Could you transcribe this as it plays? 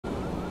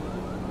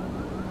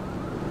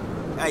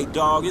Hey,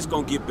 dog, it's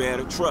gonna get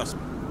better, trust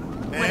me.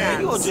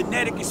 Man, you a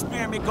genetic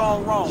experiment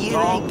gone wrong, you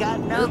dog. Ain't got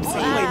no You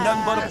ain't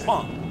nothing but a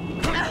punk.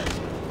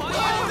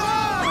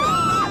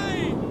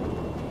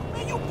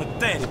 Man, you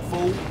pathetic,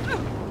 fool.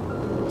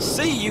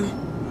 See you.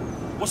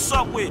 What's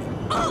up with it?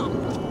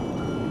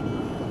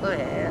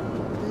 Well,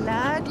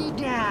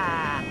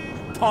 la-di-da.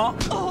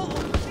 Punk?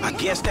 I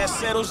guess that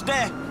settles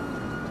that.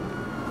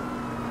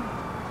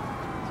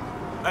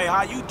 Hey,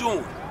 how you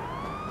doing?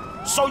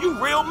 So you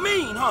real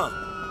mean, huh?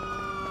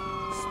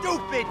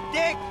 Stupid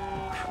dick!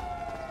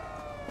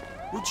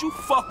 Would you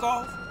fuck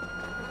off?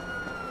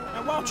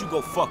 Man, why don't you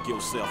go fuck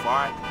yourself, all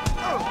right?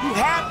 You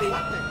happy?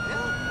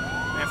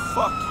 Man,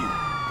 fuck you.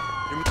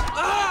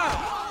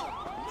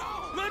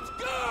 Let's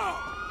go!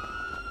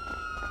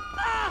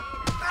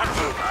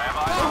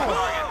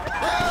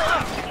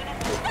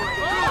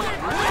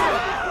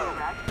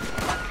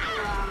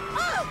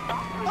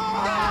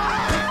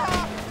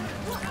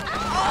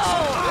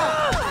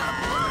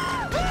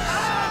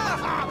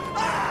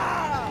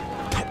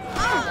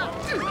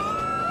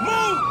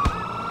 Move!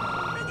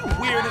 Man, you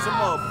weird as a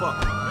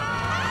motherfucker.